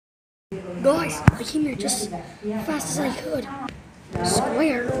Guys, I came here just as fast as I could.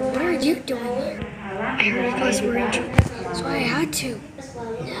 Square, what are you doing here? I heard you guys were in trouble, so I had to.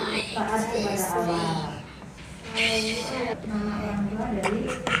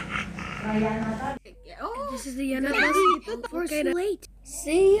 This is the end of this. Don't forget to late.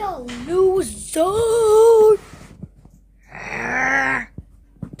 See ya, loser.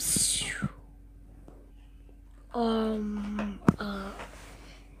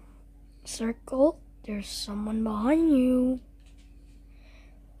 Circle, there's someone behind you.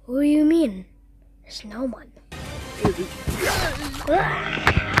 Who do you mean? There's no one.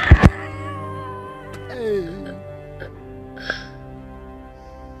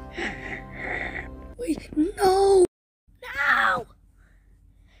 Wait, no! No!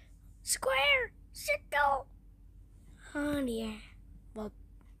 Square! Circle! Oh dear. Well,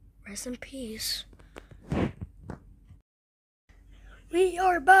 rest in peace. We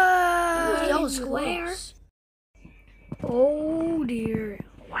are back! Yo, Square! Oh dear.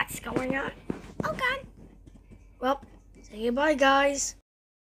 What's going on? Oh god. Well, say goodbye, guys.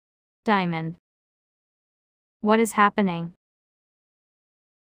 Diamond. What is happening?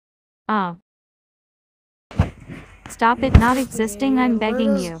 Oh. Stop it not existing, I'm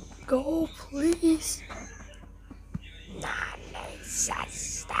begging you. Go, please.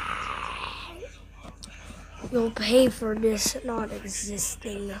 You'll pay for this not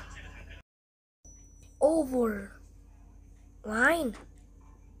existing. Over. Line.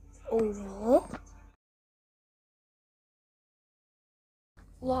 Oval.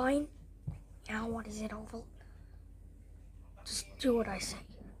 Line. Now what is it, oval? Just do what I say.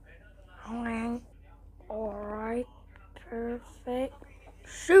 Line. Alright. Perfect.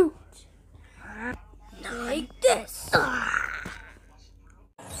 Shoot. Like this.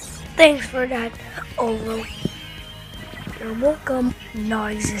 Thanks for that, oval. You're welcome.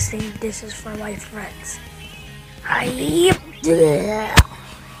 Not existing. This is for my friends.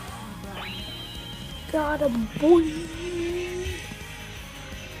 Got a boy.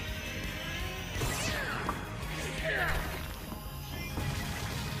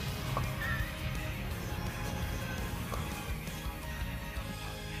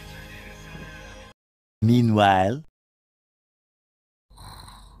 Meanwhile,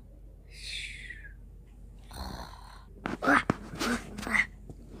 What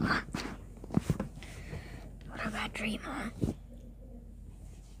a bad dream, huh?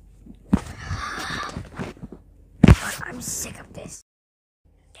 But I'm sick of this.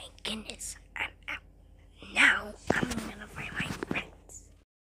 Thank goodness I'm out. Now I'm gonna find my friends.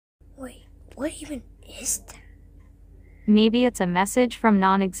 Wait, what even is that? Maybe it's a message from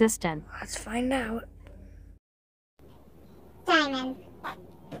non-existent. Let's find out. Diamond.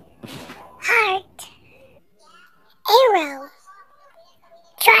 Heart. Arrow.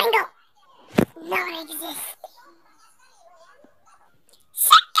 Triangle. Non-existent.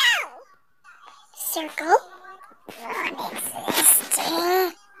 Circle.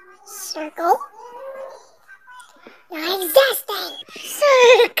 Non-existing. Circle. Non-existing.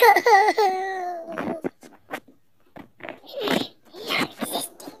 Circle.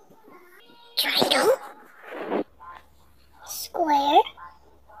 Non-existing. Triangle. Square.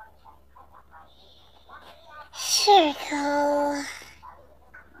 Circle.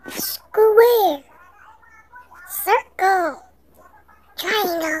 Square. Circle.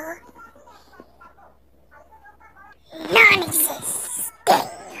 Triangle. Non-existing.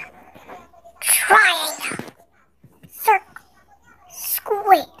 Triangle. Circle.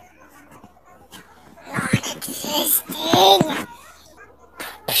 Square. Non-existing.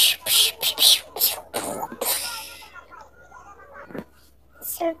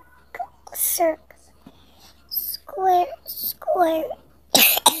 Circle. Circle. Square. Square.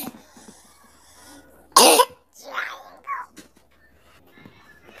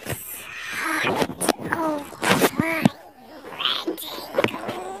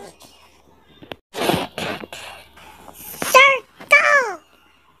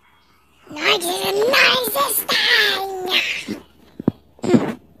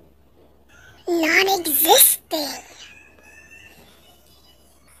 Non-existing.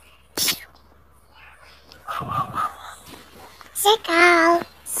 Circle.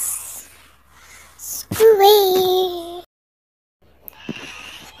 Square.